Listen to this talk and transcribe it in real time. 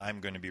I'm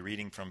going to be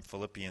reading from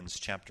Philippians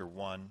chapter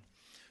 1,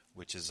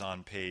 which is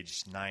on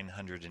page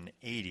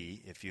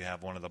 980, if you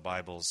have one of the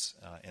Bibles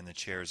in the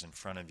chairs in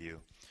front of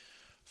you.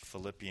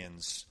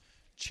 Philippians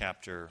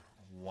chapter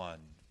 1.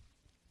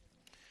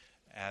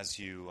 As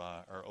you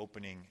are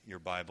opening your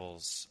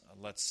Bibles,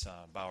 let's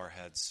bow our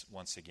heads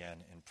once again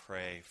and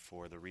pray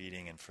for the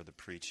reading and for the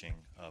preaching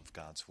of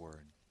God's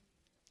Word.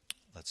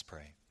 Let's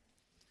pray.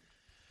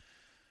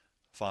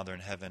 Father in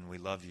heaven, we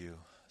love you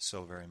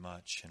so very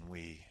much, and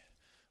we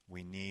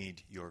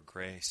need your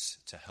grace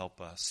to help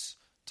us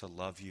to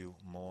love you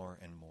more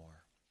and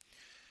more.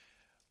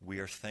 We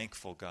are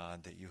thankful,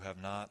 God, that you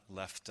have not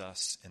left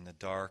us in the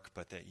dark,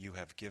 but that you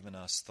have given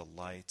us the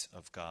light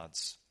of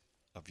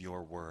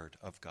your word,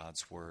 of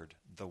God's word,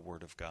 the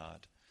word of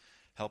God.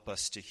 Help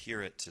us to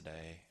hear it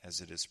today as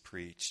it is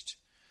preached.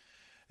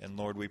 And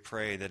Lord, we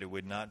pray that it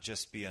would not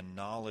just be a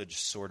knowledge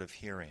sort of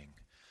hearing,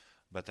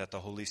 but that the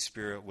Holy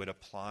Spirit would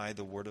apply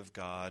the Word of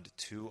God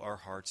to our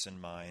hearts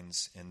and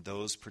minds in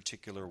those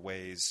particular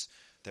ways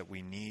that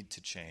we need to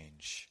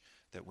change,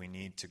 that we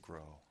need to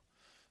grow.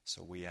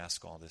 So we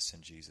ask all this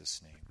in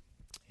Jesus' name.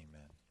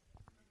 Amen.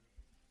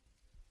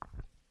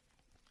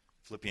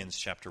 Philippians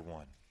chapter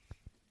 1.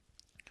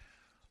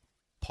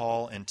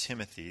 Paul and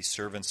Timothy,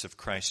 servants of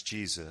Christ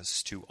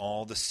Jesus, to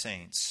all the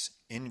saints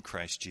in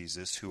Christ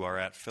Jesus who are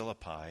at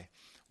Philippi,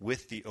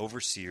 with the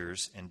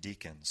overseers and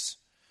deacons.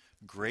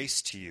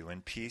 Grace to you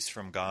and peace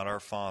from God our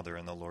Father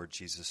and the Lord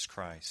Jesus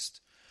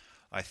Christ.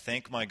 I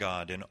thank my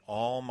God in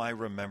all my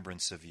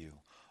remembrance of you,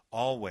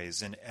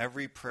 always in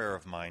every prayer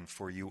of mine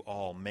for you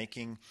all,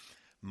 making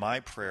my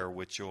prayer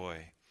with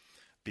joy,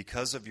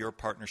 because of your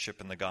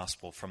partnership in the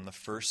gospel from the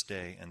first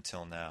day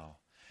until now.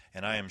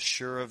 And I am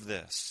sure of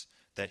this,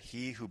 that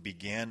he who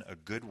began a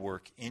good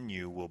work in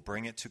you will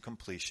bring it to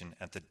completion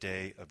at the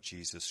day of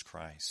Jesus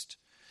Christ.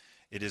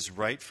 It is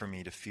right for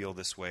me to feel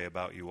this way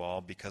about you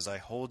all, because I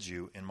hold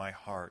you in my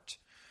heart.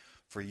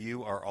 For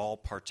you are all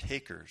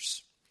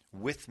partakers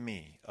with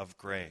me of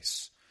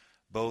grace,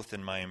 both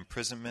in my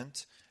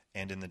imprisonment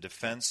and in the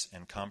defense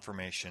and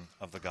confirmation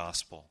of the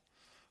gospel.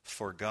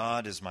 For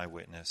God is my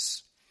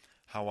witness,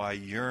 how I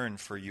yearn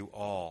for you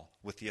all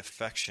with the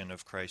affection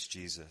of Christ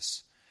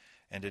Jesus.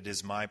 And it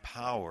is my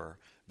power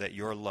that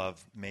your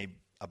love may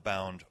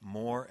abound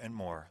more and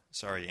more.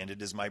 And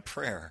it is my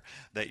prayer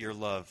that your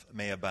love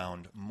may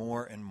abound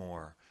more and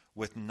more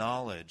with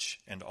knowledge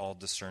and all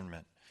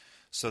discernment,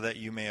 so that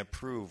you may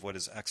approve what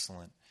is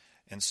excellent,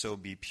 and so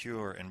be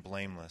pure and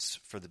blameless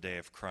for the day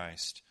of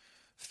Christ,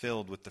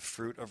 filled with the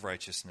fruit of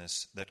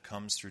righteousness that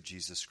comes through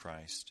Jesus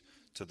Christ,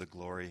 to the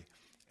glory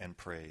and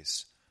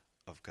praise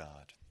of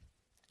God.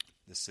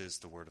 This is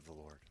the word of the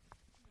Lord.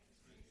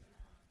 You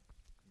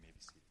may be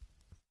seated.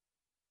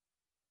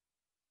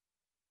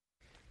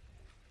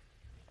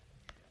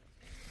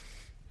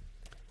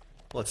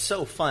 Well, it's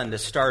so fun to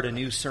start a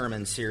new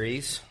sermon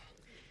series.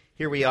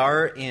 Here we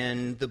are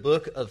in the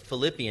book of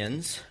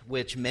Philippians,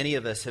 which many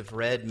of us have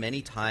read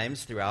many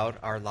times throughout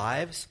our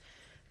lives.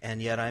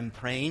 And yet I'm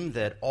praying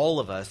that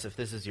all of us, if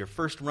this is your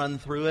first run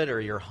through it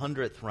or your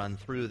 100th run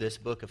through this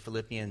book of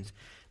Philippians,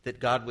 that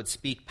God would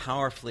speak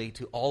powerfully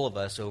to all of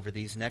us over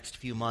these next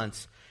few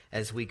months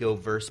as we go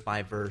verse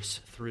by verse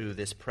through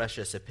this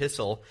precious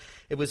epistle.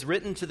 It was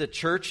written to the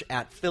church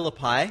at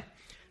Philippi.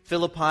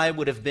 Philippi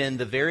would have been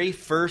the very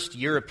first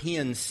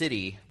European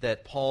city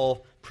that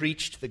Paul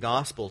preached the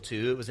gospel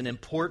to. It was an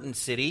important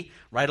city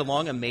right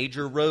along a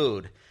major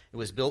road. It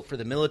was built for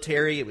the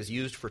military. It was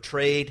used for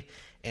trade.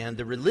 And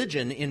the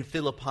religion in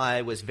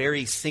Philippi was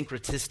very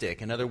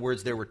syncretistic. In other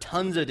words, there were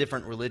tons of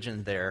different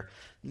religions there.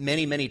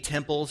 Many, many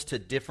temples to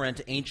different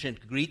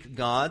ancient Greek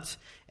gods,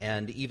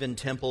 and even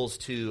temples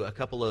to a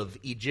couple of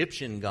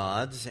Egyptian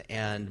gods,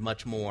 and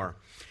much more.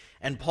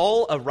 And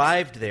Paul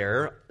arrived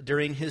there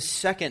during his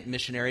second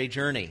missionary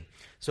journey.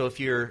 So if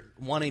you're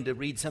wanting to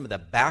read some of the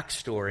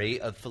backstory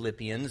of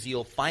Philippians,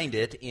 you'll find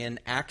it in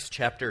Acts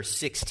chapter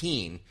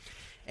 16.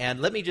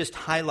 And let me just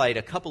highlight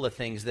a couple of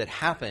things that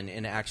happen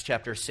in Acts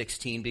chapter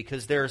 16,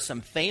 because there are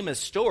some famous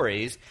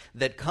stories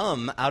that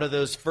come out of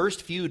those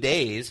first few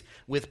days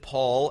with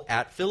Paul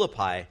at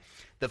Philippi.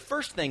 The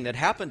first thing that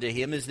happened to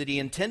him is that he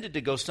intended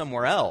to go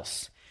somewhere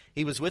else.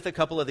 He was with a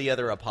couple of the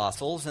other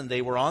apostles, and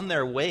they were on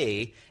their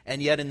way,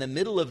 and yet in the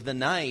middle of the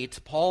night,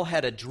 Paul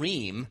had a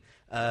dream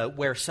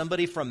where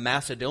somebody from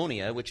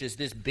Macedonia, which is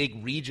this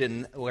big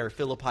region where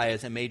Philippi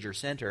is a major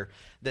center,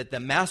 that the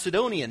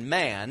Macedonian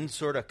man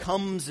sort of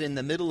comes in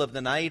the middle of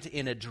the night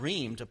in a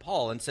dream to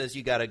Paul and says,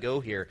 "You got to go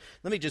here."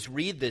 Let me just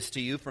read this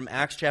to you from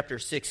Acts chapter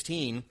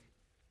 16.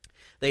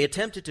 They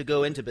attempted to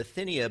go into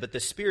Bithynia, but the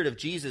Spirit of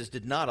Jesus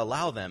did not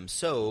allow them.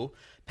 So,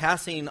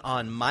 passing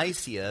on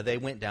Mysia, they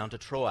went down to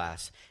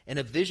Troas. And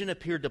a vision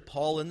appeared to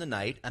Paul in the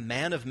night. A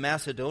man of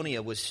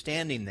Macedonia was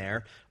standing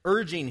there,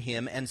 urging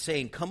him and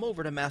saying, "Come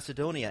over to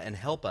Macedonia and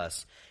help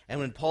us." And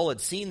when Paul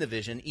had seen the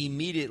vision,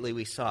 immediately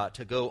we sought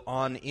to go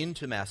on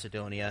into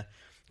Macedonia,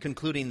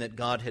 concluding that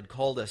God had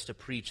called us to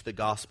preach the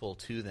gospel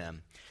to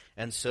them.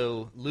 And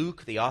so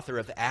Luke, the author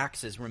of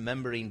Acts, is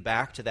remembering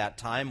back to that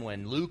time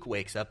when Luke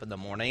wakes up in the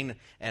morning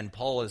and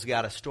Paul has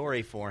got a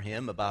story for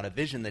him about a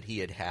vision that he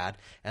had had.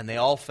 And they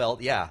all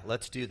felt, yeah,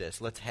 let's do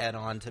this. Let's head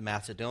on to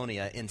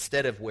Macedonia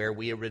instead of where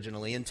we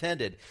originally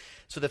intended.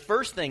 So the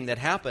first thing that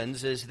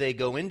happens is they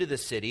go into the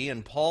city,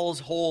 and Paul's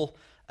whole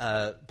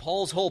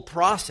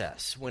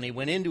process when he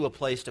went into a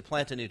place to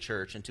plant a new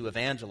church and to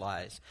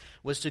evangelize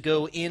was to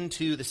go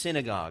into the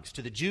synagogues,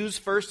 to the Jews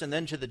first and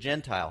then to the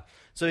Gentile.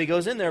 So he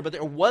goes in there, but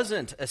there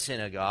wasn't a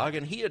synagogue,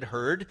 and he had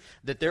heard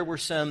that there were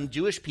some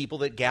Jewish people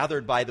that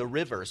gathered by the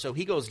river. So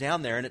he goes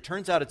down there, and it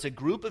turns out it's a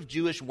group of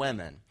Jewish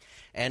women.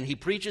 And he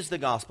preaches the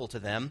gospel to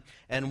them,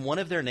 and one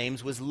of their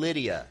names was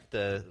Lydia,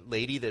 the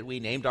lady that we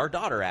named our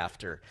daughter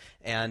after.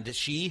 And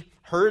she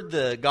heard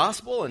the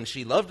gospel, and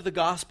she loved the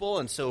gospel,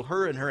 and so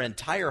her and her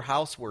entire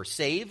house were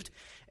saved.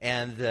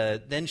 And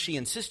then she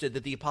insisted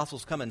that the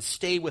apostles come and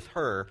stay with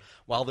her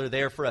while they're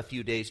there for a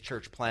few days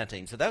church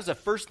planting. So that was the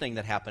first thing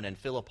that happened in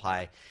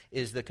Philippi,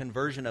 is the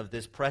conversion of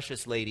this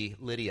precious lady,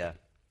 Lydia.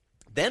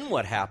 Then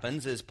what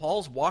happens is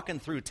Paul's walking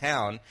through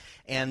town,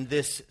 and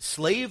this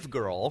slave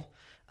girl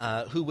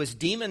who was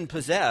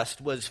demon-possessed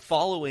was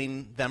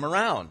following them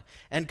around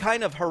and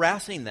kind of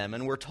harassing them.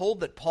 And we're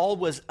told that Paul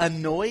was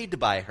annoyed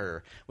by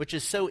her, which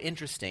is so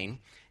interesting.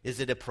 Is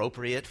it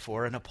appropriate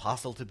for an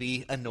apostle to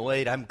be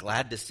annoyed? I'm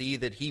glad to see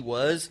that he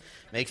was.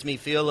 Makes me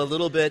feel a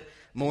little bit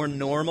more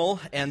normal.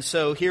 And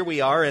so here we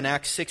are in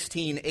Acts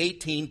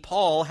 16:18.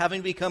 Paul,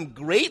 having become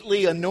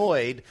greatly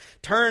annoyed,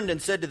 turned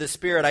and said to the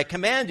Spirit, I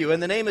command you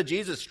in the name of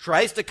Jesus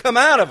Christ to come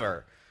out of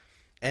her.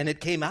 And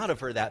it came out of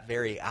her that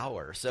very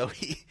hour. So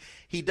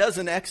he does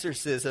an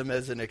exorcism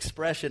as an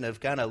expression of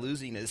kind of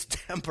losing his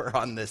temper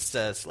on this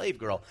slave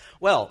girl.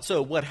 Well,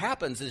 so what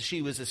happens is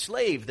she was a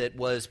slave that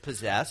was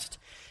possessed,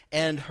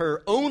 and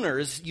her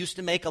owners used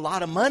to make a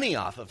lot of money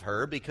off of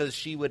her because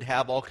she would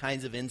have all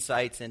kinds of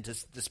insights into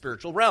the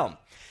spiritual realm.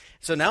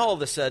 So now all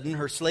of a sudden,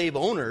 her slave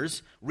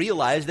owners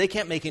realize they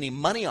can't make any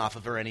money off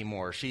of her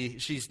anymore. She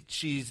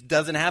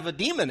doesn't have a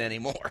demon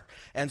anymore.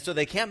 And so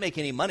they can't make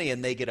any money,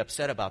 and they get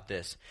upset about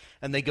this.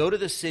 And they go to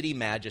the city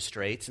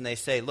magistrates, and they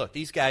say, look,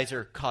 these guys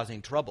are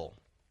causing trouble.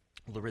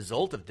 Well, the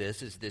result of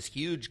this is this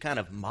huge kind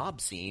of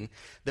mob scene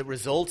that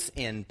results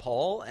in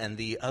Paul and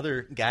the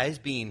other guys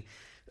being,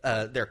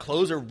 their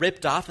clothes are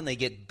ripped off, and they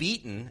get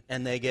beaten,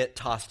 and they get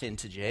tossed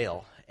into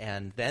jail.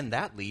 And then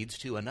that leads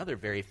to another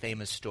very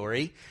famous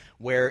story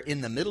where in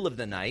the middle of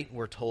the night,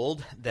 we're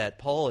told that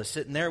Paul is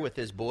sitting there with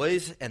his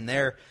boys, and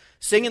they're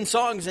singing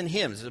songs and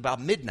hymns. It's about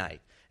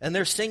midnight. And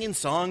they're singing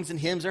songs and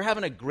hymns. They're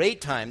having a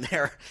great time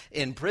there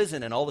in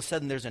prison. And all of a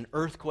sudden, there's an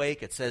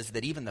earthquake. It says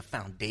that even the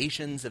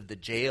foundations of the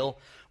jail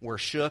were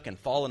shook and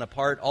fallen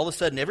apart. All of a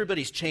sudden,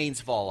 everybody's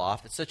chains fall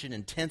off. It's such an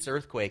intense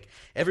earthquake.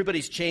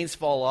 Everybody's chains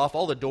fall off.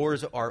 All the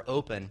doors are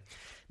open.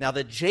 Now,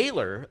 the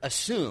jailer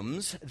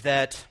assumes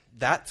that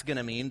that's going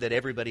to mean that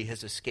everybody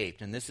has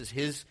escaped. And this is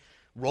his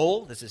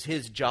role. This is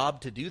his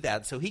job to do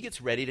that. So he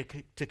gets ready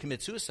to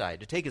commit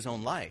suicide, to take his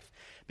own life,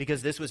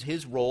 because this was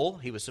his role.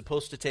 He was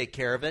supposed to take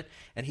care of it,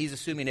 and he's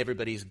assuming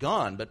everybody's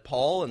gone. But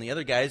Paul and the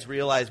other guys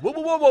realize, whoa,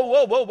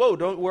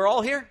 we're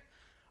all here?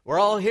 We're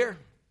all here?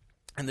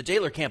 And the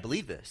jailer can't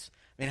believe this.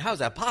 I mean, how is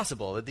that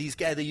possible? That these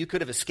guys, that you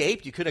could have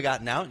escaped, you could have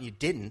gotten out, and you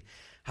didn't.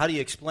 How do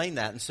you explain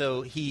that? And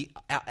so he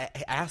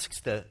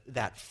asks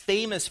that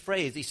famous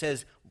phrase. He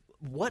says,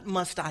 what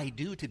must I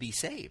do to be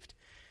saved?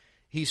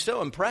 He's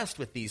so impressed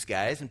with these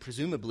guys, and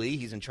presumably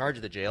he's in charge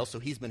of the jail, so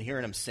he's been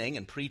hearing them sing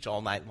and preach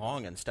all night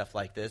long and stuff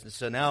like this. And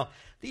so now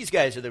these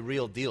guys are the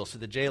real deal. So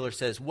the jailer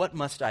says, what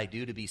must I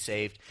do to be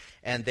saved?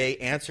 And they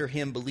answer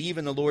him, believe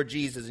in the Lord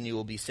Jesus and you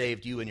will be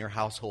saved, you and your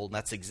household. And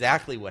that's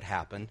exactly what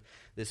happened.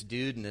 This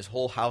dude and his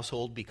whole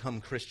household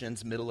become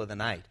Christians middle of the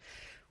night.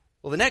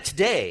 Well, the next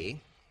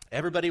day,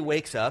 everybody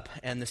wakes up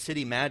and the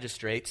city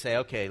magistrates say,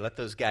 okay, let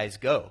those guys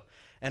go.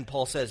 And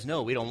Paul says,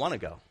 no, we don't want to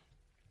go,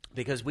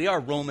 because we are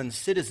Roman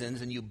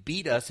citizens and you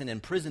beat us and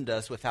imprisoned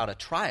us without a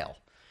trial.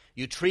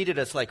 You treated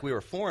us like we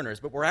were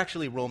foreigners, but we're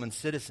actually Roman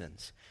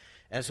citizens.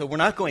 And so we're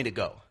not going to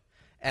go.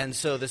 And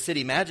so the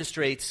city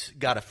magistrates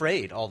got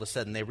afraid all of a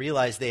sudden. They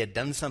realized they had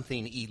done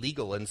something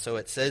illegal. And so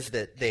it says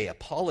that they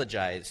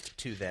apologized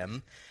to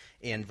them.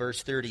 In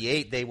verse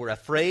 38, they were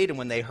afraid, and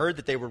when they heard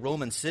that they were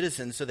Roman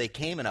citizens, so they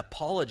came and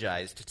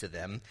apologized to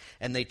them,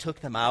 and they took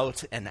them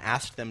out and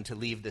asked them to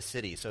leave the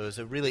city. So it was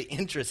a really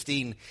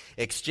interesting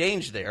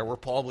exchange there where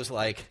Paul was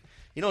like,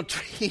 you don't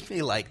treat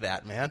me like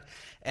that, man.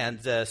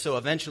 And so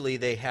eventually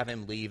they have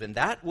him leave, and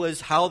that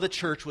was how the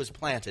church was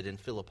planted in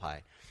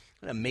Philippi.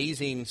 An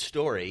amazing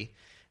story.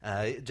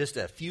 Just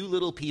a few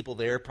little people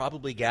there,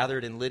 probably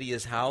gathered in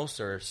Lydia's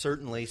house, or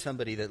certainly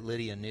somebody that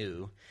Lydia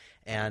knew.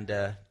 And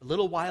a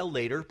little while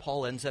later,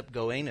 Paul ends up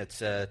going,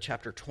 it's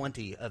chapter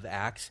 20 of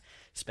Acts,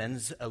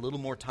 spends a little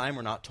more time,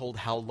 we're not told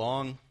how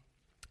long,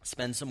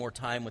 spends some more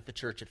time with the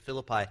church at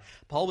Philippi.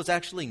 Paul was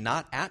actually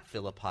not at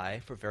Philippi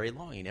for very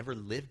long. He never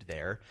lived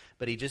there,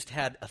 but he just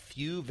had a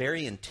few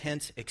very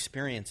intense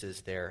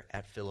experiences there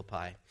at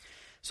Philippi.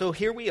 So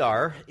here we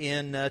are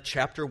in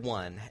chapter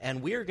 1,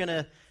 and we are going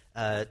to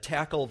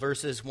tackle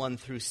verses 1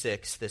 through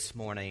 6 this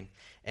morning.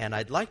 And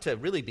I'd like to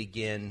really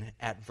begin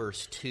at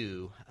verse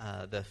 2.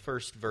 The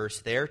first verse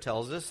there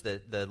tells us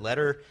that the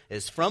letter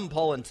is from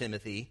Paul and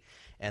Timothy,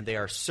 and they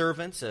are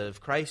servants of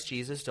Christ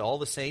Jesus to all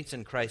the saints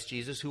in Christ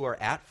Jesus who are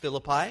at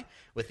Philippi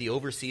with the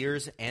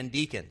overseers and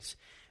deacons.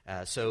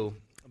 So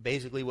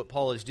basically what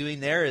Paul is doing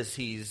there is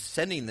he's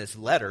sending this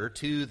letter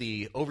to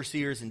the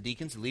overseers and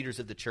deacons, leaders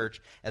of the church,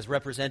 as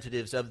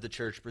representatives of the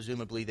church.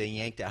 Presumably they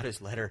yanked out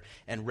his letter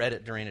and read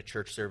it during a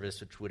church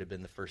service, which would have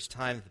been the first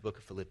time the book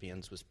of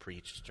Philippians was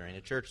preached during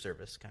a church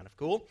service. Kind of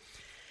cool.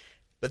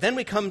 But then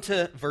we come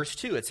to verse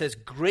 2. It says,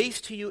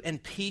 "Grace to you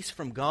and peace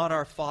from God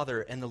our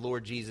Father and the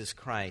Lord Jesus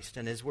Christ."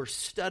 And as we're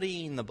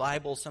studying the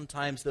Bible,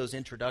 sometimes those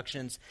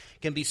introductions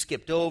can be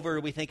skipped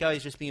over. We think, oh,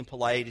 he's just being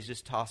polite. He's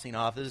just tossing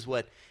off. This is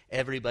what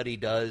everybody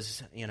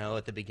does,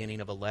 at the beginning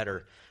of a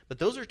letter. But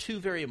those are two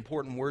very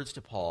important words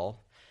to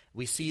Paul.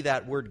 We see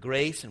that word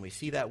grace and we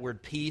see that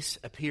word peace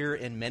appear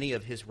in many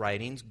of his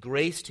writings.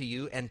 Grace to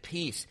you and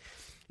peace.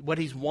 What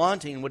he's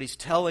wanting, what he's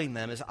telling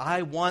them is,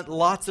 I want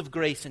lots of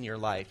grace in your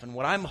life. And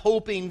what I'm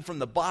hoping from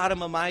the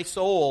bottom of my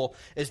soul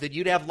is that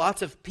you'd have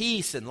lots of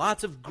peace and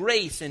lots of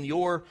grace in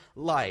your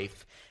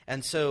life.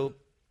 And so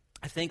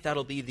I think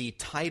that'll be the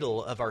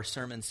title of our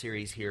sermon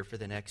series here for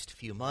the next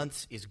few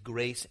months, is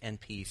Grace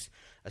and Peace,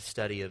 a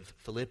study of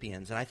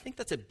Philippians. And I think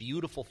that's a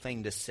beautiful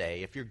thing to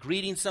say. If you're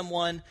greeting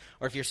someone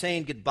or if you're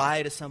saying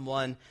goodbye to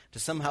someone, to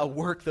somehow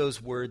work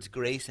those words,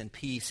 grace and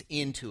peace,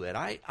 into it.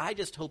 I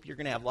just hope you're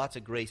going to have lots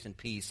of grace and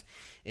peace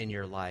in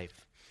your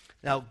life.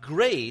 Now,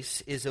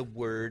 grace is a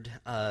word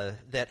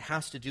that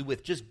has to do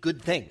with just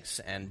good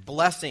things and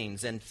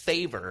blessings and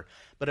favor.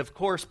 But of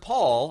course,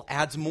 Paul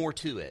adds more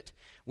to it.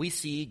 We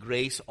see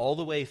grace all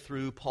the way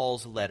through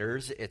Paul's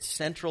letters. It's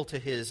central to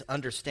his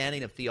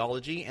understanding of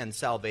theology and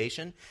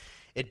salvation.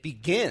 It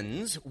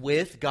begins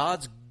with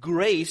God's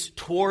grace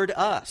toward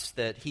us,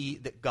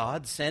 that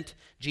God sent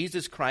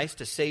Jesus Christ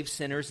to save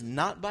sinners,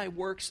 not by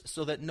works,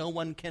 so that no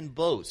one can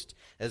boast,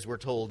 as we're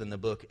told in the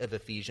book of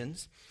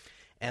Ephesians.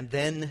 And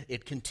then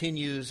it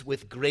continues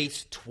with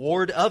grace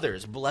toward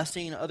others,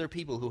 blessing other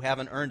people who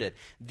haven't earned it.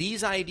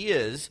 These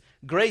ideas,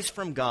 grace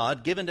from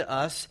God given to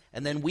us,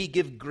 and then we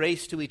give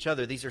grace to each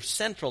other, these are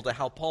central to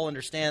how Paul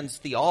understands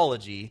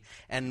theology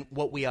and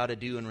what we ought to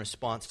do in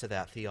response to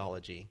that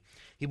theology.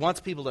 He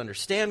wants people to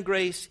understand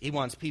grace. He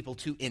wants people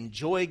to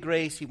enjoy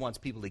grace. He wants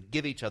people to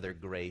give each other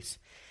grace.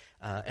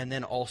 And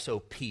then also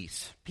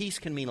peace. Peace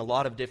can mean a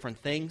lot of different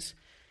things.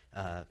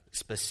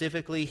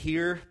 Specifically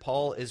here,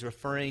 Paul is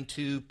referring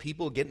to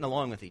people getting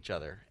along with each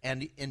other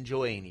and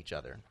enjoying each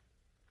other.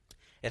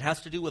 It has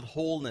to do with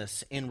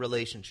wholeness in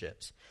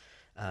relationships.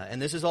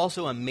 And this is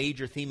also a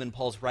major theme in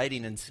Paul's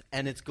writing,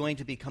 and it's going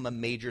to become a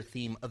major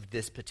theme of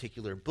this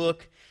particular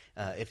book.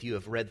 If you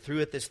have read through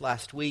it this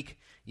last week,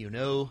 you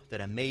know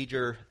that a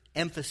major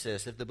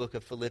emphasis of the book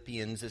of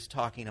Philippians is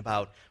talking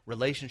about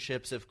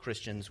relationships of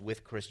Christians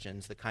with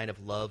Christians, the kind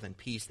of love and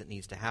peace that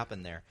needs to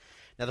happen there.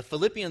 Now, the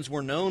Philippians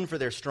were known for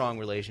their strong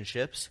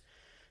relationships.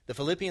 The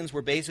Philippians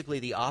were basically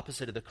the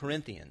opposite of the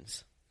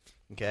Corinthians.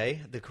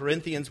 Okay? The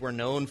Corinthians were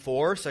known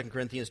for, 2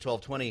 Corinthians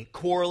 12:20,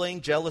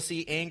 quarreling,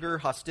 jealousy, anger,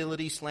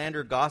 hostility,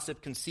 slander,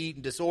 gossip, conceit,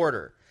 and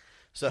disorder.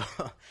 So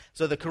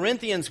the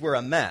Corinthians were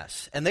a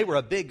mess, and they were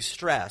a big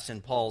stress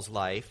in Paul's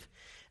life.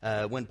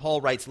 When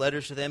Paul writes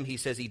letters to them, he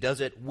says he does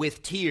it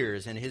with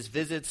tears, and his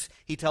visits,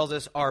 he tells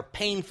us, are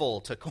painful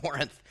to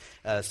Corinth,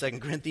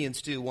 2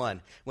 Corinthians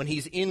 2:1. When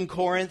he's in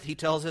Corinth, he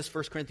tells us,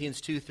 1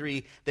 Corinthians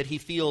 2:3, that he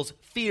feels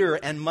fear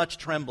and much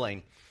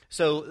trembling.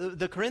 So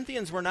the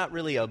Corinthians were not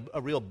really a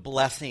real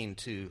blessing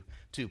to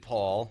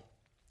Paul,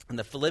 and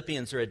the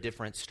Philippians are a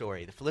different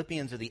story. The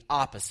Philippians are the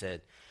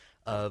opposite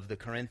of the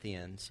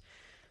Corinthians.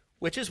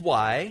 Which is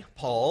why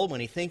Paul,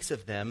 when he thinks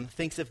of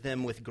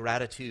them with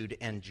gratitude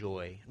and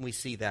joy. And we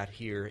see that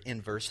here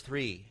in verse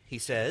 3. He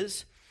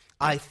says,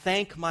 "I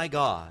thank my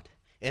God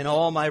in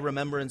all my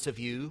remembrance of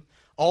you,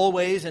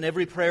 always in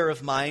every prayer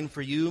of mine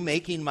for you,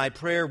 making my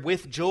prayer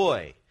with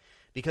joy,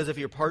 because of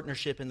your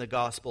partnership in the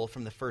gospel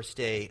from the first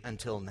day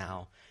until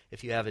now."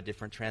 If you have a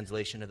different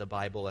translation of the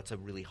Bible, that's a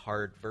really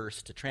hard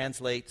verse to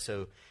translate,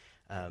 so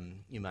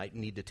you might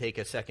need to take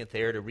a second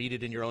there to read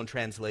it in your own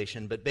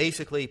translation. But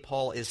basically,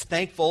 Paul is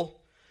thankful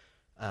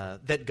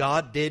that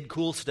God did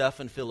cool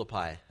stuff in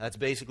Philippi. That's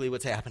basically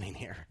what's happening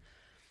here.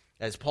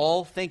 As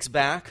Paul thinks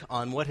back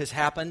on what has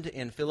happened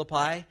in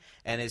Philippi,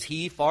 and as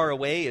he, far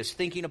away, is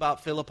thinking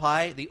about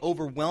Philippi, the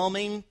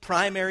overwhelming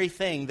primary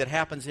thing that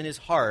happens in his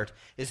heart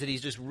is that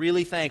he's just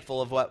really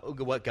thankful of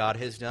what God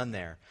has done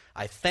there.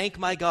 "I thank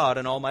my God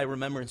in all my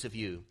remembrance of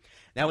you."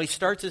 Now, he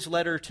starts his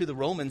letter to the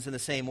Romans in the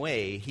same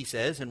way. He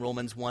says in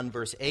Romans 1,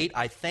 verse 8,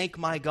 "I thank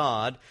my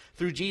God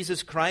through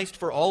Jesus Christ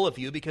for all of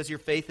you, because your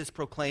faith is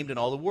proclaimed in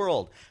all the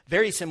world."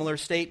 Very similar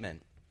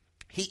statement.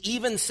 He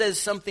even says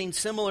something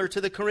similar to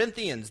the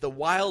Corinthians, the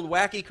wild,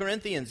 wacky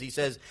Corinthians. He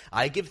says,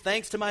 "I give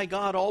thanks to my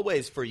God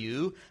always for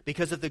you,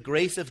 because of the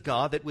grace of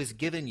God that was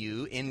given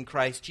you in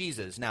Christ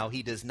Jesus." Now,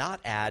 he does not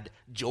add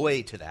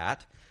joy to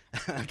that,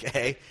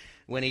 okay?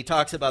 When he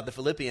talks about the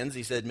Philippians,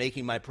 he said,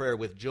 making my prayer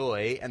with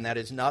joy, and that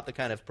is not the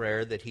kind of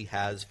prayer that he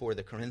has for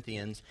the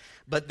Corinthians,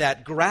 but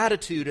that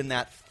gratitude and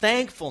that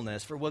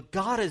thankfulness for what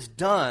God has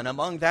done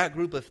among that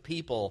group of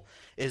people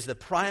is the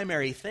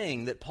primary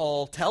thing that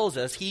Paul tells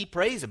us he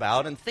prays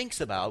about and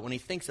thinks about when he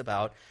thinks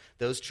about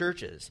those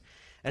churches.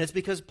 And it's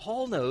because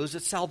Paul knows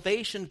that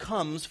salvation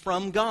comes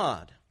from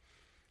God.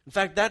 In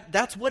fact,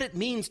 that's what it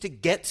means to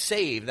get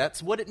saved.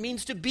 That's what it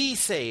means to be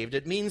saved.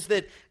 It means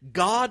that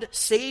God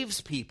saves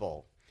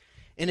people.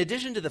 In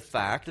addition to the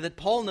fact that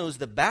Paul knows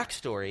the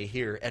backstory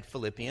here at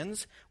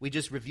Philippians, we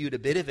just reviewed a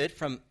bit of it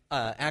from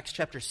Acts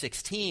chapter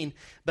 16,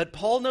 but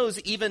Paul knows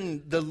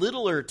even the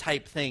littler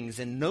type things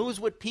and knows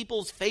what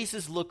people's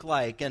faces look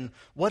like and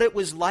what it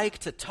was like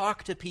to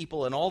talk to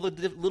people and all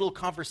the little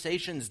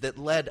conversations that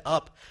led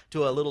up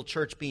to a little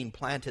church being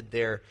planted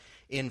there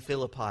in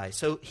Philippi.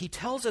 So he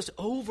tells us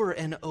over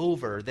and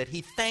over that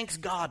he thanks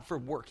God for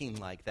working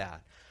like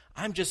that.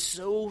 I'm just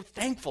so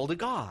thankful to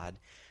God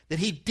that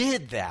he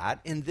did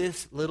that in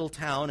this little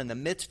town in the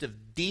midst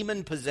of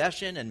demon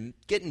possession and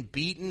getting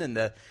beaten and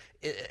the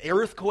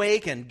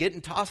earthquake and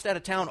getting tossed out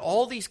of town,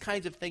 all these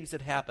kinds of things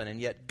that happen. And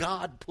yet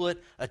God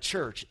put a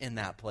church in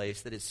that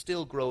place that is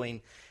still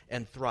growing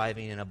and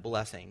thriving and a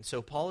blessing.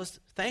 So Paul is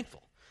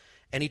thankful.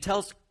 And he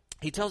tells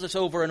us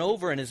over and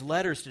over in his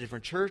letters to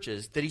different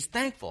churches that he's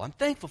thankful. I'm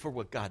thankful for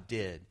what God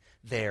did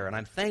there, and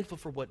I'm thankful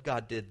for what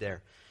God did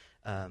there.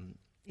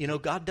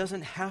 God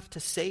doesn't have to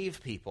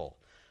save people.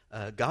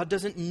 God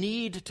doesn't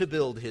need to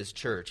build his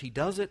church. He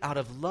does it out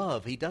of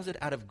love. He does it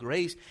out of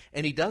grace,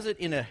 and he does it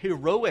in a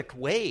heroic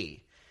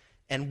way.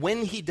 And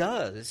when he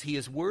does, he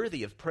is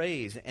worthy of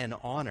praise and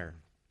honor.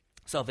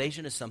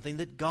 Salvation is something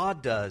that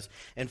God does.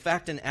 In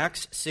fact, in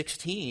Acts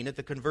 16, at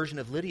the conversion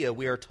of Lydia,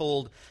 we are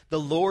told the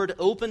Lord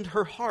opened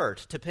her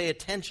heart to pay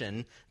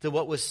attention to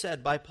what was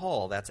said by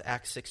Paul. That's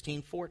Acts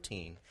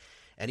 16:14.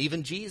 And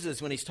even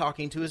Jesus, when he's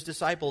talking to his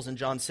disciples in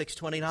John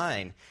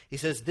 6:29, he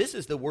says, this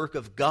is the work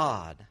of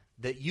God,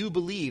 that you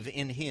believe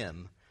in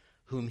him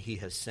whom he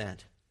has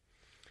sent.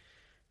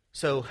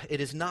 So it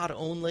is not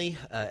only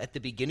at the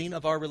beginning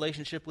of our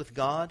relationship with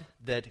God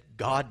that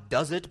God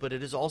does it, but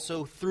it is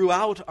also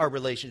throughout our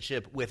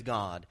relationship with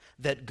God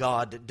that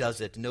God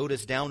does it.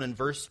 Notice down in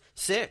verse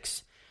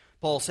 6,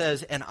 Paul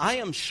says, and I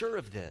am sure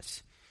of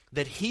this,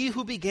 that he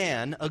who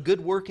began a good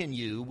work in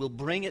you will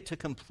bring it to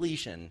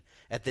completion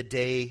at the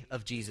day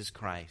of Jesus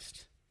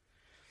Christ.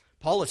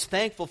 Paul is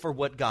thankful for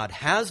what God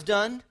has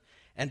done,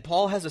 and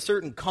Paul has a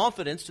certain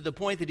confidence to the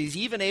point that he's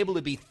even able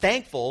to be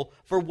thankful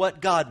for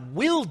what God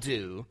will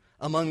do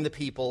among the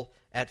people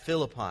at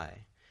Philippi.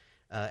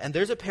 And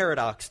there's a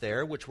paradox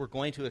there, which we're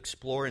going to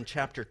explore in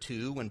chapter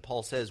 2 when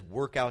Paul says,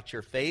 work out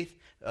your faith,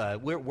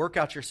 work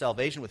out your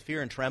salvation with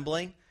fear and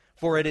trembling,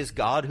 for it is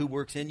God who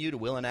works in you to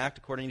will and act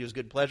according to his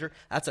good pleasure.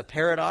 That's a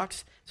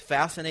paradox. It's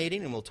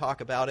fascinating, and we'll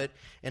talk about it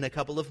in a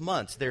couple of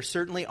months. There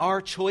certainly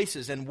are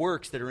choices and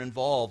works that are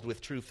involved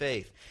with true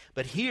faith.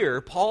 But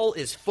here, Paul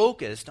is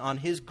focused on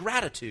his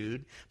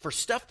gratitude for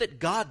stuff that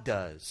God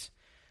does.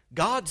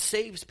 God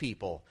saves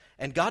people,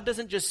 and God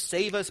doesn't just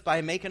save us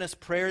by making us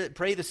pray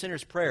the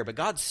sinner's prayer, but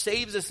God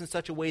saves us in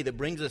such a way that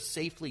brings us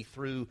safely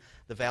through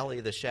the valley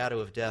of the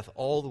shadow of death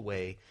all the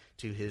way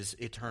to his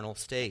eternal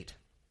state.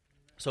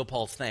 So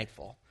Paul's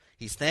thankful.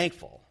 He's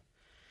thankful.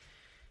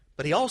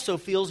 But he also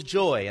feels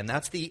joy, and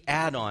that's the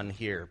add-on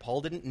here.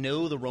 Paul didn't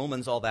know the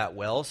Romans all that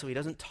well, so he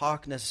doesn't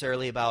talk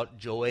necessarily about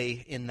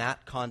joy in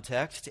that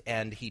context,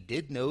 and he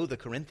did know the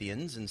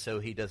Corinthians, and so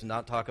he does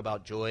not talk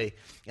about joy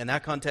in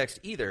that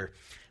context either.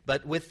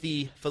 But with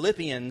the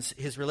Philippians,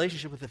 his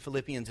relationship with the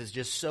Philippians is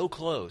just so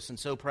close and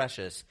so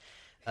precious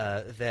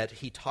that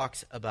he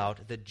talks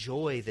about the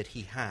joy that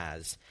he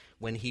has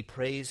when he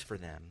prays for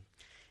them.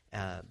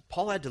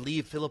 Paul had to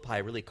leave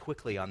Philippi really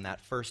quickly on that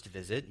first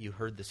visit. You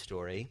heard the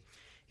story.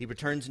 He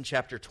returns in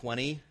chapter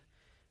 20,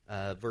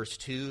 verse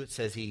 2. It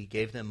says he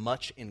gave them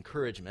much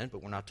encouragement,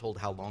 but we're not told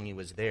how long he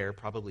was there,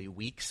 probably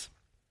weeks.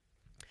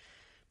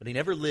 But he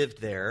never lived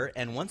there,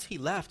 and once he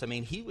left,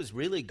 he was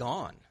really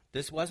gone.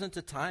 This wasn't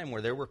a time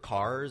where there were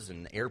cars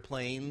and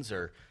airplanes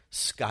or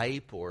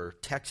Skype or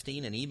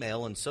texting and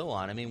email and so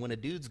on. When a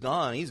dude's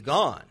gone, he's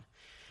gone.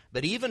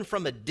 But even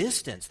from a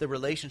distance, the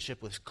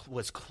relationship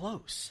was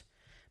close.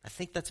 I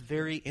think that's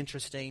very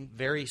interesting,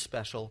 very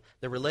special.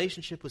 The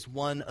relationship was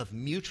one of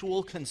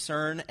mutual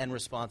concern and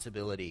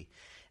responsibility.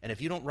 And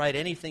if you don't write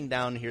anything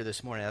down here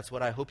this morning, that's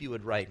what I hope you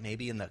would write,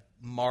 maybe in the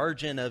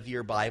margin of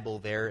your Bible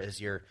there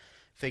as you're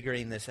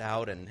figuring this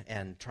out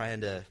and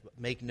trying to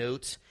make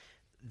notes.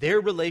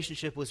 Their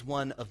relationship was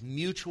one of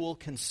mutual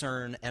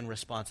concern and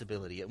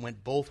responsibility. It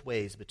went both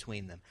ways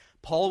between them.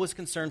 Paul was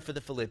concerned for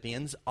the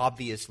Philippians,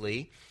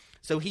 obviously,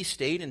 so he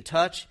stayed in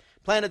touch,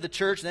 planted the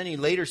church, then he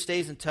later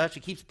stays in touch.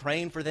 He keeps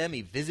praying for them.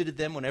 He visited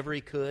them whenever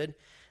he could.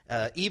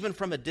 Even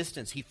from a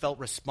distance, he felt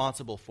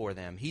responsible for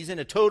them. He's in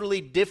a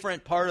totally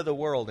different part of the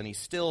world, and he's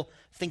still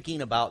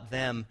thinking about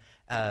them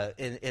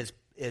as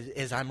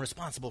I'm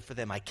responsible for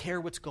them. I care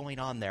what's going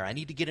on there. I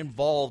need to get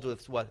involved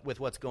with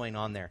what's going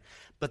on there.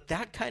 But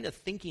that kind of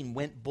thinking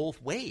went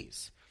both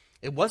ways.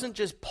 It wasn't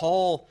just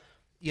Paul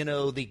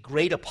the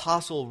great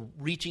apostle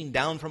reaching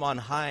down from on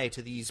high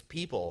to these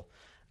people.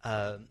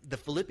 The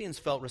Philippians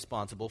felt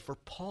responsible for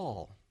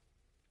Paul.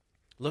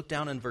 Look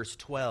down in verse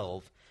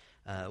 12.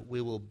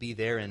 We will be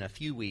there in a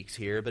few weeks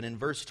here, but in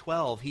verse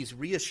 12, he's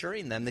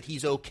reassuring them that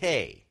he's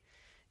okay.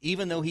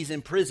 Even though he's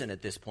in prison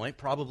at this point,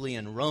 probably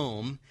in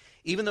Rome,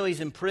 even though he's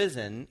in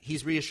prison,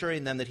 he's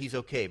reassuring them that he's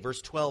okay.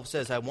 Verse 12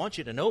 says, I want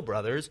you to know,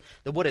 brothers,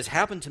 that what has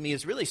happened to me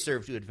has really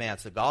served to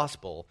advance the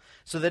gospel,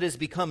 so that it has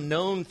become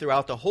known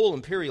throughout the whole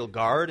imperial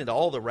guard and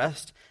all the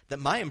rest that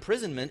my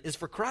imprisonment is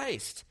for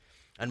Christ.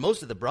 And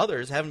most of the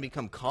brothers, having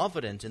become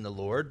confident in the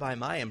Lord by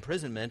my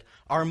imprisonment,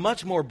 are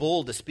much more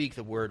bold to speak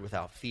the word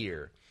without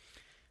fear.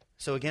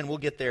 So again, we'll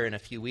get there in a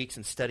few weeks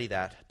and study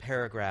that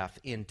paragraph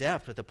in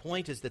depth. But the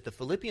point is that the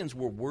Philippians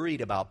were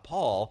worried about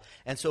Paul,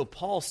 and so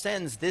Paul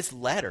sends this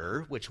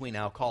letter, which we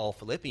now call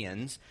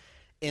Philippians,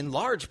 in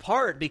large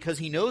part because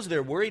he knows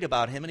they're worried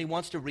about him and he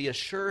wants to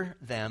reassure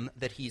them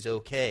that he's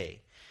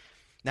okay.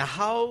 Now,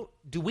 how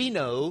do we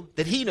know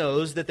that he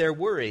knows that they're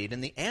worried?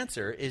 And the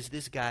answer is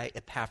this guy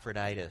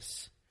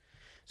Epaphroditus.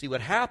 See,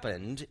 what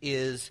happened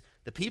is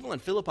the people in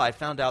Philippi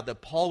found out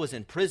that Paul was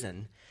in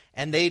prison,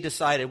 and they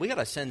decided, we got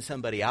to send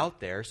somebody out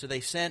there. So they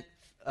sent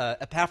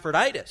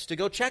Epaphroditus to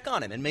go check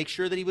on him and make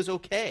sure that he was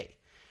okay.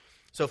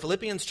 So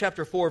Philippians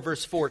chapter 4,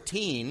 verse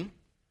 14,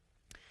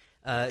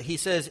 he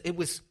says, it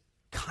was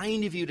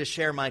kind of you to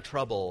share my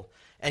trouble.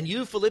 And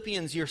you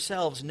Philippians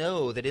yourselves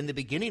know that in the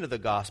beginning of the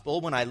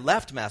gospel, when I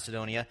left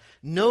Macedonia,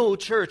 no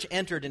church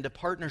entered into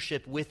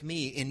partnership with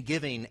me in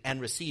giving and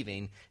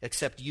receiving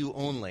except you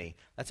only.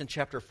 That's in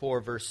chapter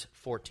 4, verse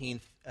 14.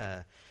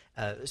 And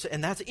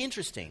that's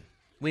interesting.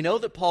 We know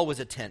that Paul was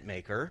a tent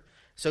maker,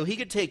 so he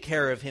could take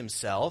care of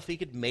himself. He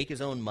could make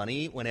his own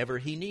money whenever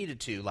he needed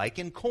to. Like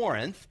in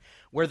Corinth,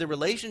 where the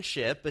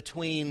relationship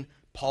between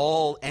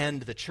Paul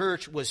and the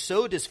church was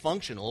so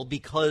dysfunctional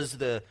because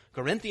the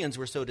Corinthians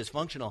were so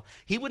dysfunctional,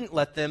 he wouldn't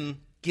let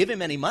them give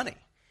him any money.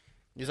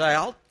 He's like,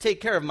 I'll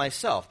take care of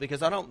myself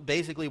because I don't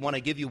basically want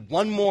to give you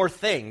one more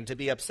thing to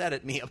be upset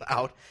at me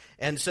about.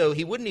 And so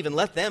he wouldn't even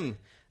let them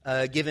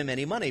give him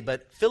any money.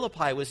 But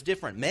Philippi was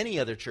different. Many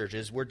other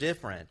churches were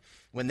different.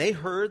 When they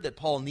heard that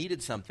Paul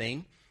needed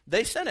something,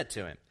 they sent it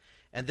to him.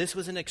 And this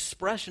was an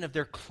expression of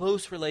their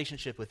close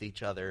relationship with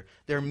each other,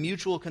 their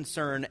mutual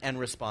concern and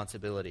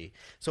responsibility.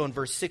 So in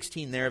verse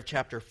 16 there of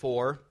chapter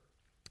 4,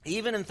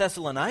 even in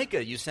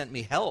Thessalonica you sent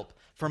me help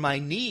for my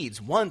needs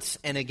once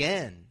and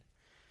again.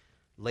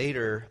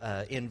 Later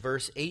in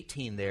verse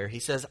 18 there, he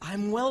says,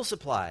 I'm well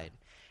supplied,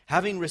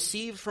 having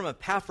received from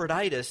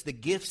Epaphroditus the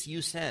gifts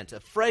you sent, a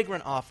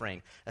fragrant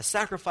offering, a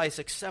sacrifice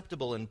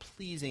acceptable and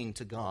pleasing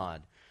to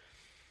God.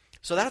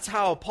 So that's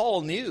how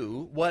Paul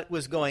knew what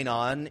was going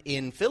on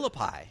in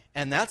Philippi.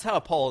 And that's how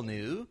Paul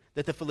knew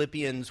that the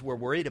Philippians were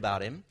worried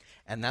about him.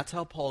 And that's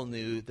how Paul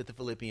knew that the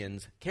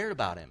Philippians cared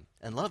about him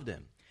and loved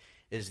him.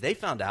 Is they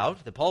found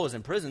out that Paul was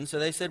in prison, so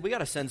they said, we got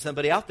to send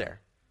somebody out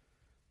there.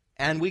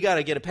 And we got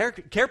to get a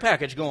care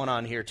package going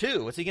on here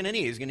too. What's he going to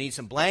need? He's going to need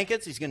some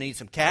blankets. He's going to need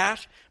some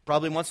cash.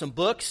 Probably want some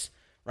books,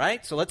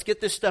 right? So let's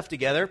get this stuff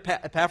together.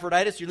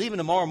 Epaphroditus, you're leaving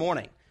tomorrow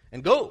morning.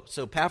 And go.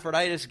 So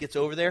Epaphroditus gets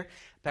over there.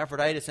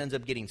 Epaphroditus ends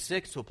up getting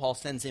sick, so Paul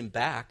sends him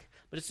back.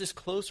 But it's this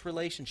close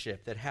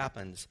relationship that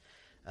happens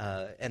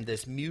and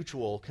this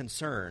mutual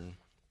concern.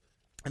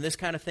 And this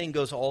kind of thing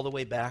goes all the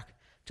way back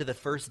to the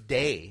first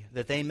day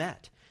that they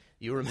met.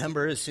 You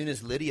remember as soon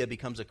as Lydia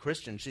becomes a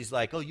Christian, she's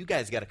like, oh, you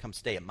guys got to come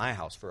stay at my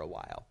house for a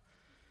while.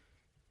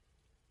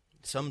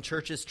 Some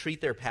churches treat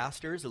their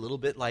pastors a little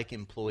bit like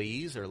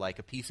employees or like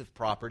a piece of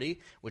property,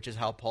 which is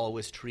how Paul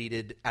was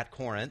treated at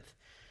Corinth.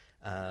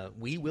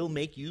 We will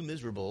make you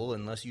miserable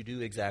unless you do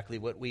exactly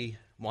what we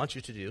want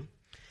you to do.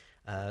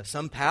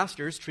 Some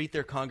pastors treat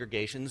their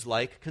congregations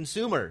like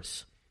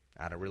consumers.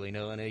 I don't really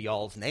know any of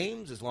y'all's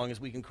names as long as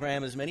we can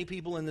cram as many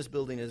people in this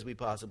building as we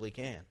possibly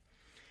can.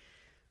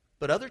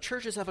 But other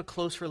churches have a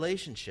close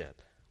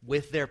relationship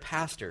with their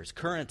pastors,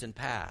 current and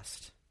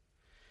past.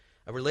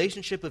 A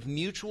relationship of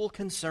mutual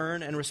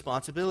concern and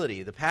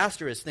responsibility. The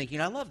pastor is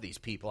thinking, I love these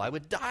people. I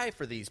would die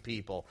for these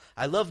people.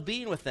 I love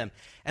being with them.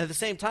 And at the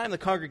same time, the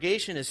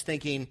congregation is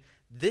thinking,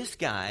 this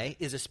guy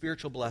is a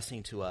spiritual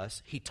blessing to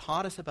us. He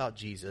taught us about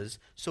Jesus,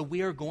 so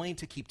we are going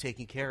to keep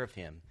taking care of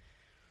him.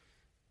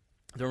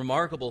 The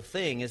remarkable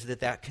thing is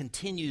that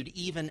continued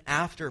even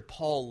after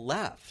Paul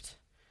left.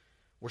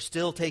 We're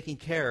still taking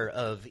care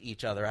of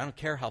each other. I don't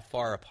care how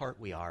far apart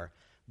we are.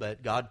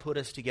 But God put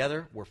us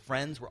together. We're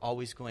friends. We're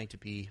always going to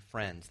be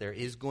friends. There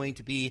is going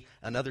to be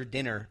another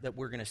dinner that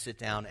we're going to sit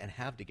down and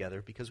have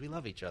together because we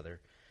love each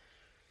other.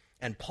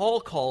 And Paul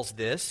calls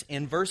this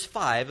in verse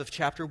 5 of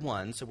chapter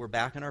 1. So we're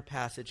back in our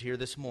passage here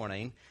this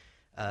morning.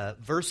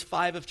 Verse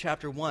 5 of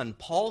chapter 1,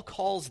 Paul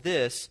calls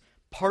this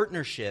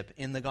partnership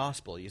in the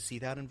gospel. You see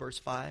that in verse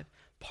 5?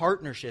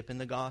 Partnership in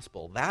the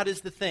gospel. That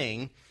is the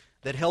thing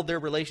that held their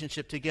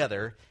relationship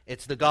together.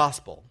 It's the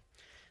gospel.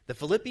 The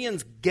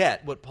Philippians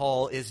get what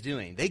Paul is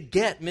doing. They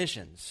get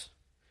missions.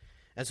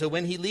 And so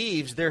when he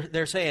leaves,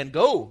 they're saying,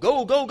 go,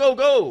 go, go, go,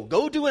 go.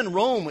 Go do in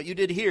Rome what you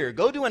did here.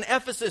 Go do in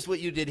Ephesus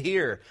what you did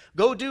here.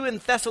 Go do in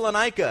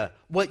Thessalonica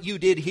what you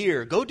did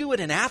here. Go do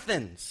it in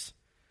Athens.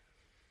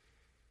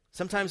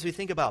 Sometimes we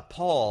think about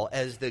Paul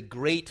as the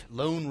great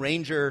Lone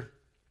Ranger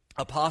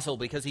apostle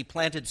because he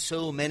planted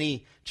so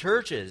many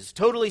churches,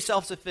 totally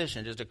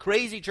self-sufficient, just a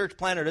crazy church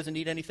planter, doesn't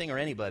need anything or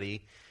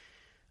anybody.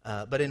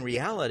 But in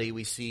reality,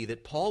 we see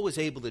that Paul was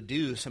able to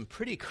do some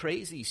pretty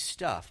crazy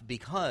stuff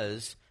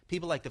because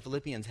people like the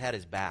Philippians had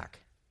his back.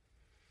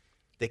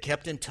 They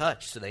kept in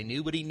touch, so they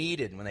knew what he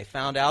needed. And when they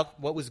found out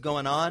what was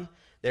going on,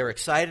 they were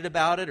excited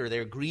about it or they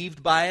were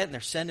grieved by it, and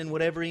they're sending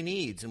whatever he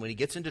needs. And when he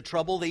gets into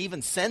trouble, they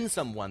even send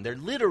someone. They're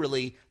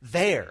literally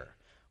there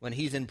when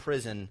he's in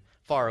prison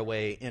far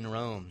away in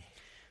Rome.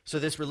 So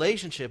this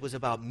relationship was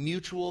about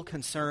mutual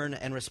concern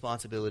and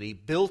responsibility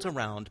built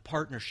around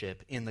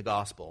partnership in the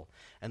gospel.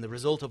 And the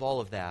result of all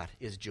of that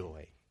is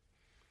joy.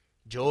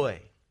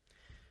 Joy.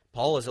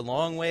 Paul is a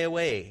long way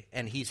away,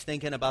 and he's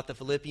thinking about the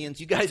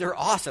Philippians. You guys are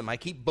awesome. I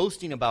keep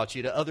boasting about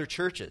you to other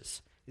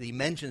churches. He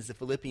mentions the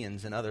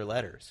Philippians in other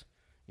letters.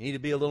 You need to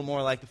be a little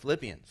more like the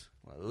Philippians.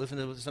 Well, listen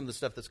to some of the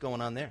stuff that's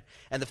going on there.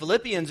 And the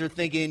Philippians are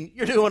thinking,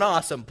 you're doing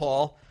awesome,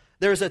 Paul.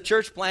 There's a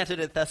church planted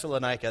at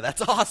Thessalonica.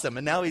 That's awesome.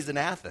 And now he's in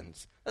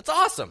Athens. That's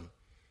awesome.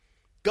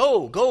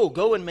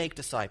 Go and make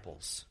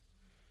disciples.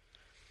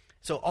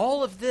 So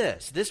all of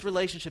this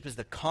relationship is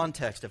the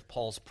context of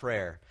Paul's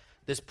prayer.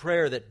 This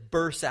prayer that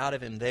bursts out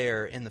of him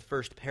there in the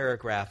first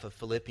paragraph of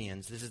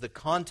Philippians. This is the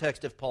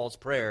context of Paul's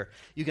prayer.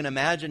 You can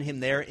imagine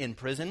him there in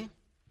prison.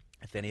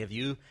 If any of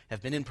you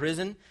have been in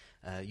prison,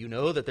 you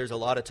know that there's a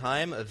lot of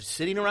time of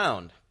sitting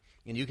around.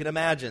 And you can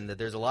imagine that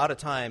there's a lot of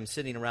time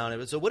sitting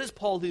around. So what does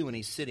Paul do when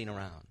he's sitting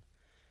around?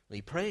 Well,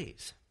 he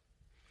prays.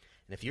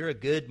 And if you're a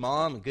good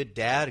mom, a good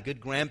dad, a good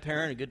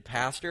grandparent, a good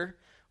pastor,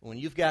 when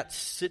you've got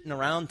sitting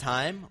around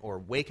time or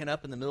waking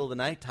up in the middle of the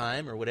night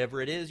time or whatever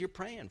it is, you're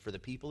praying for the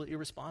people that you're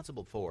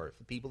responsible for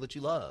the people that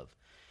you love.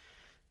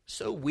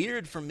 So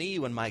weird for me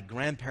when my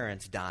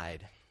grandparents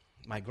died.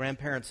 My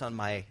grandparents on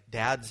my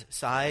dad's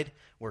side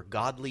were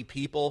godly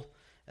people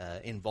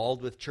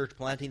involved with church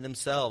planting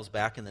themselves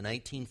back in the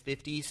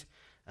 1950s.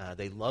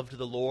 They loved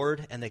the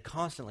Lord, and they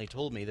constantly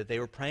told me that they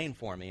were praying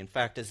for me. In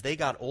fact, as they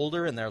got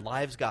older and their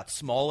lives got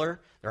smaller,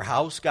 their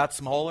house got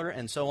smaller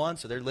and so on,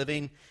 so they're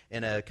living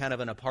in a kind of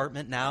an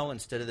apartment now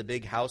instead of the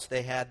big house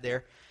they had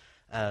there.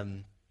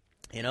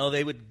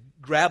 They would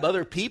grab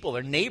other people,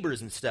 their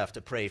neighbors and stuff,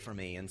 to pray for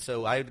me. And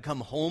so I would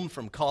come home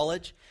from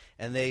college,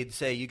 and they'd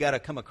say, you got to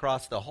come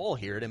across the hall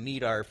here to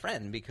meet our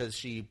friend because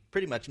she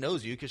pretty much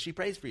knows you because she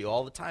prays for you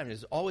all the time.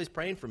 She's always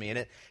praying for me, and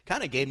it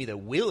kind of gave me the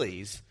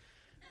willies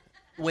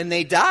when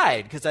they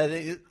died,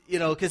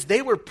 because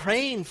they were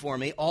praying for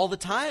me all the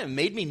time. It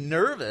made me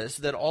nervous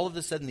that all of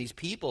a sudden these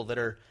people that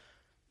are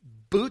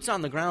boots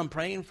on the ground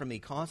praying for me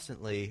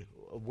constantly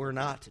were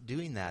not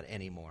doing that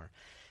anymore.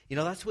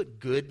 That's what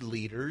good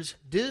leaders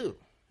do.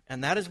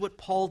 And that is what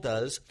Paul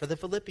does for the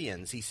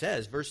Philippians. He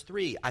says, verse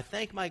 3, I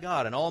thank my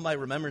God in all my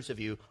remembrance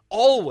of you,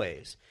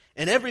 always,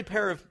 in every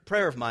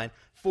prayer of mine,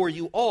 for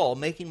you all,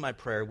 making my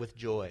prayer with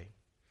joy.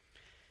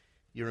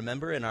 You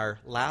remember in our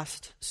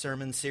last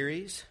sermon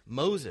series,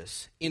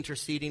 Moses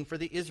interceding for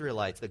the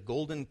Israelites. The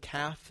golden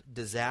calf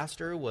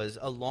disaster was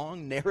a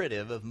long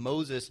narrative of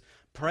Moses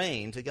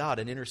praying to God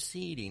and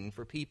interceding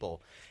for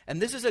people.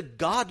 And this is a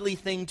godly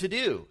thing to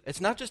do.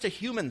 It's not just a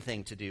human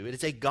thing to do. It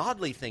is a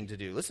godly thing to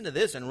do. Listen to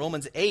this in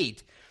Romans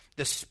 8.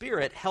 The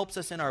Spirit helps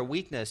us in our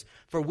weakness,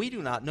 for we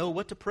do not know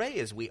what to pray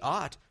as we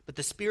ought, but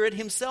the Spirit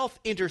himself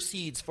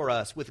intercedes for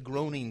us with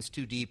groanings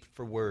too deep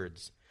for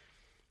words.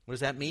 What does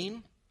that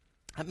mean?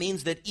 That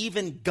means that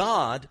even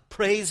God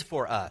prays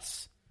for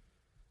us.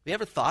 Have you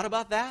ever thought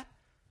about that?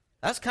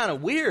 That's kind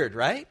of weird,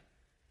 right?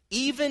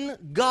 Even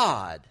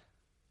God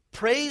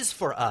prays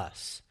for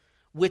us,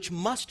 which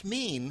must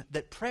mean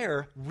that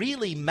prayer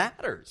really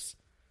matters.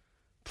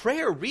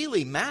 Prayer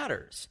really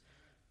matters.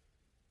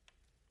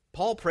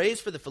 Paul prays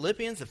for the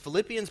Philippians. The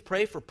Philippians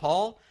pray for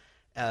Paul.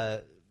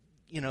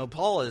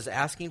 Paul is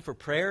asking for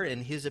prayer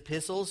in his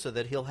epistles so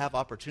that he'll have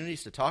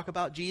opportunities to talk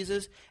about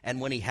Jesus. And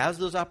when he has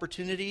those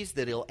opportunities,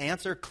 that he'll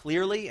answer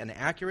clearly and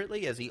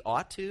accurately as he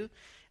ought to.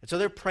 And so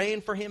they're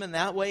praying for him in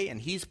that way,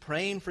 and he's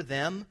praying for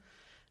them.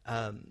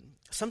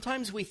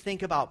 Sometimes we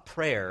think about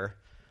prayer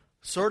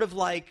sort of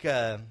like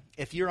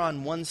if you're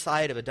on one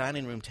side of a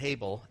dining room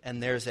table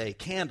and there's a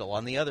candle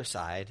on the other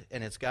side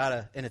and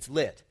it's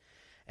lit.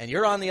 And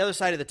you're on the other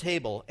side of the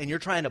table and you're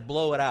trying to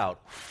blow it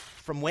out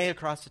from way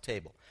across the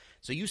table.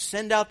 So you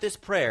send out this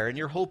prayer, and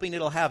you're hoping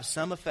it'll have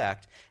some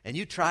effect, and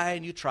you try,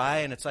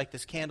 and it's like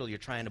this candle you're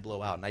trying to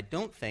blow out. And I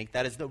don't think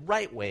that is the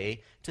right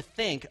way to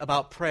think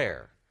about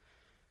prayer.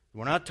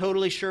 We're not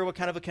totally sure what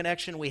kind of a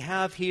connection we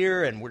have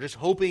here, and we're just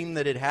hoping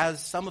that it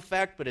has some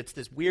effect, but it's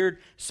this weird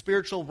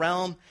spiritual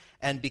realm.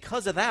 And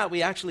because of that,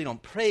 we actually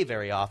don't pray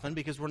very often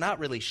because we're not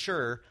really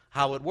sure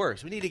how it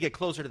works. We need to get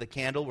closer to the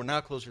candle. We're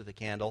not closer to the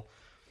candle.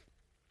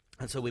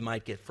 And so we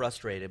might get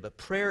frustrated. But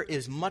prayer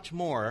is much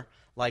more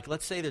like,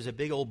 let's say there's a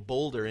big old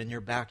boulder in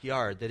your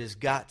backyard that has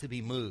got to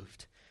be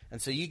moved.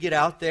 And so you get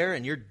out there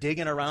and you're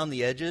digging around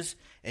the edges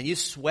and you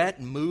sweat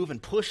and move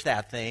and push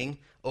that thing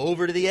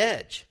over to the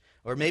edge.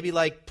 Or maybe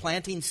like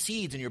planting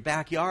seeds in your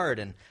backyard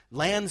and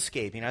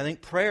landscaping. I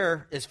think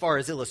prayer, as far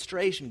as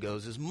illustration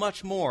goes, is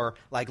much more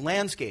like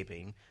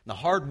landscaping, the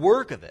hard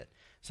work of it.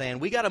 Saying,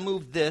 we got to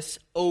move this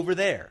over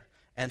there.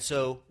 And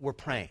so we're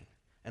praying.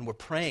 And we're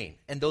praying.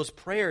 And those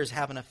prayers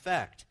have an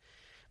effect.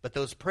 But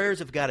those prayers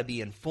have got to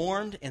be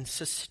informed and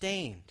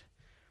sustained.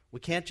 We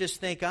can't just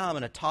think, I'm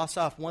going to toss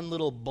off one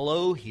little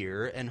blow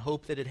here and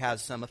hope that it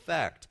has some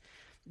effect.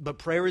 But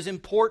prayer is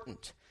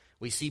important.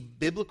 We see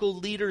biblical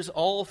leaders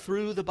all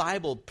through the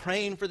Bible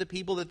praying for the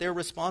people that they're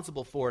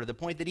responsible for, to the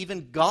point that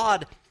even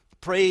God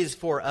prays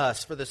for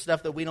us for the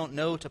stuff that we don't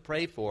know to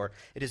pray for.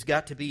 It has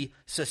got to be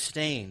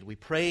sustained. We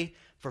pray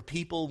for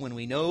people when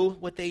we know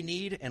what they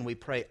need, and we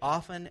pray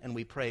often, and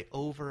we pray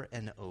over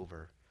and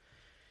over.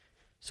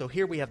 So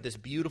here we have this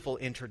beautiful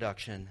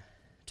introduction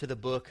to the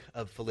book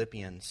of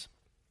Philippians.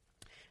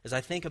 As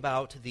I think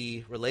about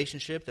the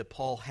relationship that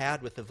Paul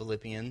had with the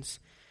Philippians,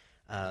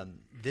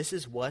 this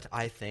is what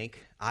I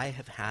think I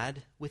have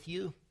had with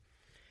you.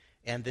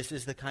 And this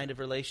is the kind of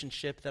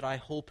relationship that I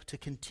hope to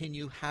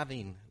continue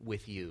having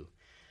with you.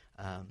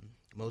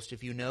 Most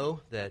of you know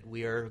that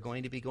we are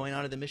going to be going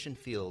on to the mission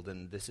field,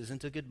 and this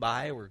isn't a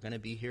goodbye. We're going to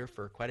be here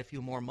for quite a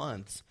few more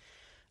months.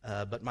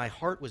 But my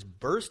heart was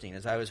bursting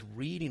as I was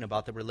reading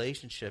about the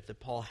relationship that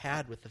Paul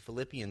had with the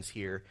Philippians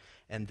here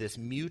and this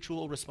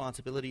mutual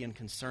responsibility and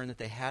concern that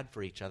they had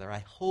for each other.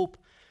 I hope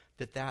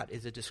that that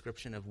is a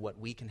description of what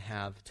we can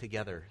have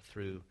together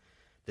through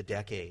the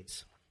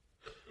decades.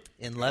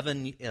 In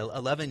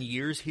 11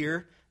 years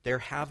here, there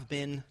have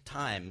been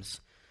times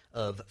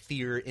of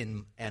fear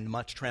and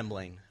much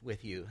trembling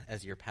with you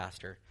as your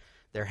pastor.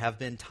 There have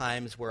been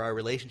times where our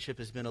relationship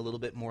has been a little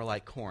bit more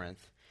like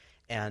Corinth.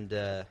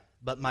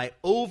 But my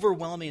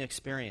overwhelming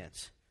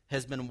experience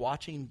has been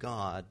watching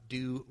God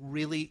do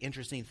really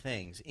interesting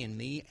things in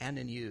me and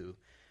in you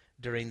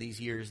during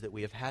these years that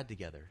we have had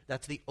together.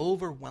 That's the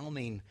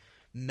overwhelming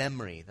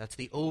memory. That's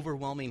the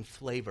overwhelming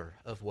flavor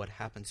of what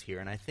happens here.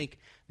 And I think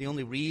the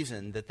only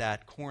reason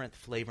that Corinth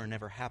flavor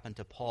never happened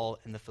to Paul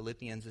and the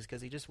Philippians is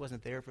because he just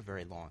wasn't there for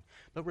very long.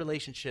 But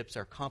relationships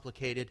are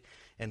complicated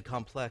and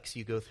complex.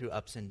 You go through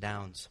ups and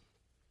downs.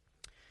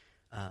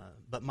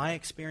 But my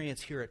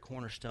experience here at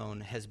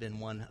Cornerstone has been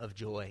one of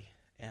joy.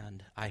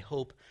 And I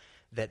hope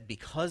that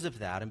because of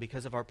that and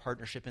because of our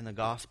partnership in the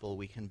gospel,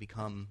 we can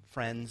become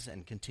friends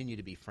and continue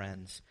to be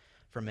friends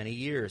for many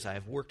years. I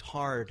have worked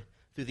hard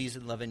through these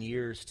 11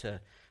 years to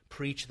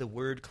preach the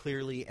word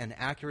clearly and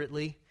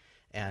accurately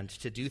and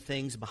to do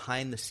things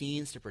behind the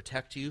scenes to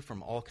protect you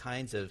from all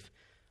kinds of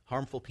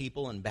harmful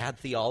people and bad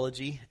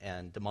theology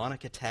and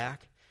demonic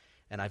attack.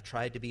 And I've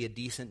tried to be a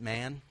decent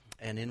man.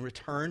 And in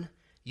return,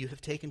 you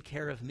have taken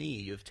care of me.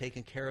 You have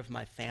taken care of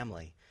my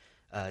family.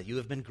 You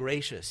have been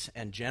gracious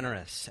and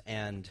generous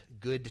and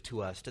good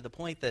to us to the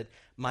point that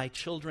my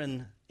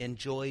children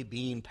enjoy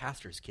being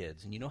pastors'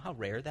 kids. And you know how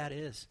rare that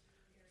is?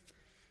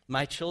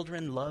 My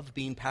children love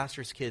being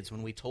pastors' kids.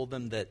 When we told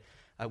them that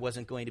I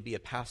wasn't going to be a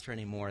pastor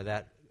anymore,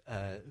 that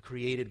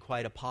created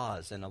quite a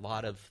pause and a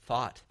lot of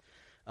thought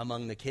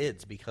among the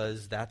kids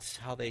because that's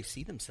how they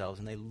see themselves,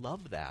 and they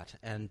love that.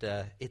 And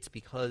it's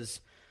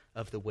because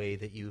of the way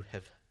that you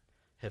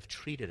have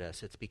treated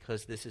us. It's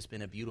because this has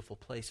been a beautiful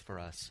place for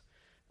us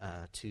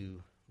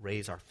to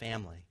raise our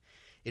family.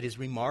 It is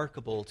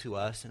remarkable to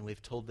us, and we've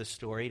told this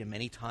story to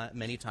many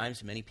times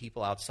to many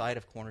people outside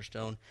of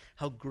Cornerstone,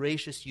 how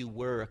gracious you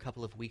were a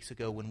couple of weeks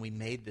ago when we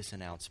made this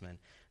announcement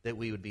that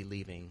we would be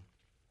leaving.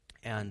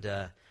 And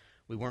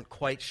we weren't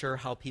quite sure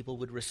how people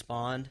would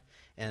respond.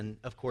 And,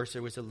 of course,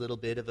 there was a little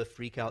bit of a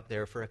freak out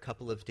there for a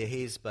couple of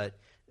days. But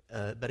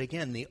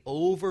again, the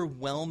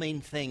overwhelming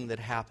thing that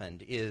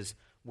happened is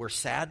we're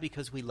sad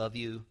because we love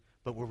you,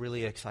 but we're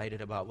really excited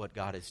about what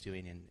God is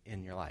doing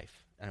in your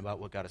life and about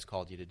what God has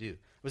called you to do.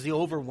 It was the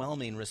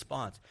overwhelming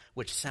response,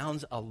 which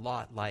sounds a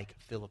lot like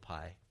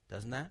Philippi,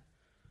 doesn't that?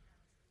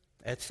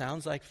 It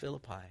sounds like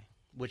Philippi,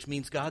 which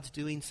means God's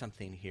doing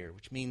something here,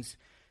 which means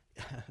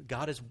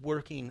God is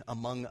working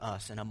among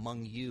us and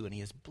among you, and he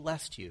has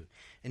blessed you,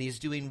 and he's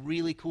doing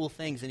really cool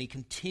things, and he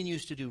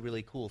continues to do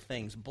really cool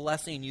things,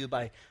 blessing you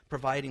by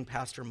providing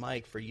Pastor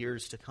Mike for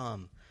years to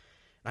come.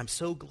 And I'm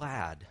so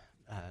glad,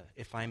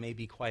 if I may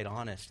be quite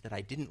honest, that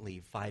I didn't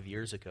leave 5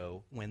 years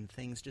ago when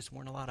things just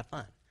weren't a lot of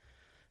fun,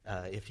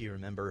 if you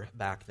remember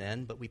back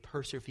then. But we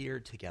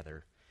persevered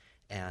together.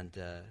 And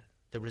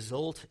the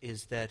result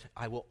is that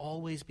I will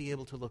always be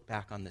able to look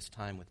back on this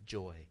time with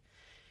joy.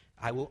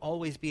 I will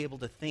always be able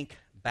to think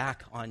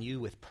back on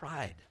you with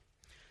pride.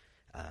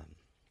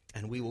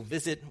 And we will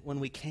visit when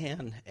we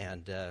can,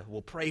 and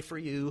we'll pray for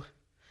you.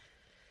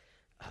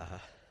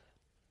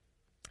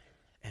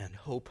 And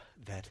hope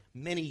that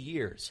many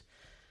years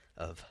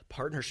of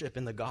partnership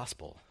in the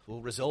gospel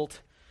will result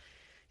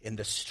in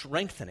the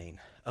strengthening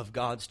of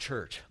God's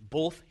church,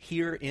 both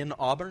here in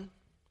Auburn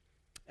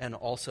and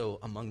also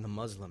among the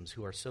Muslims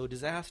who are so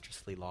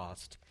disastrously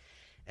lost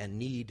and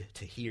need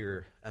to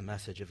hear a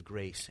message of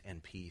grace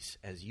and peace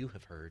as you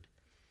have heard.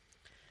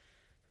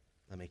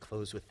 Let me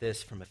close with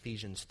this from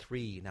Ephesians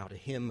 3. Now to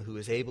him who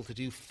is able to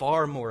do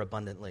far more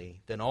abundantly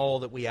than all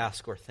that we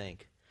ask or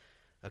think,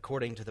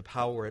 according to the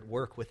power at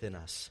work within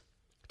us,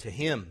 to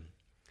him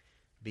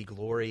be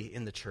glory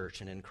in the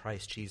church and in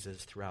Christ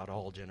Jesus throughout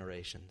all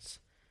generations,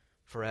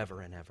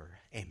 forever and ever.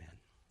 Amen.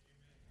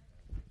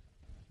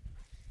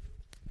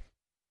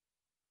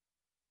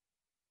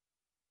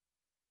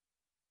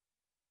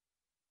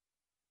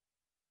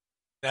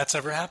 That's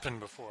ever happened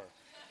before.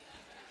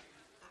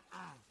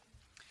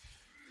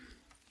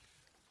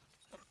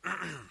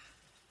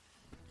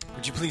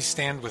 Would you please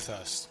stand with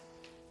us?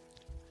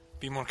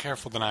 Be more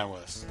careful than I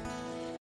was.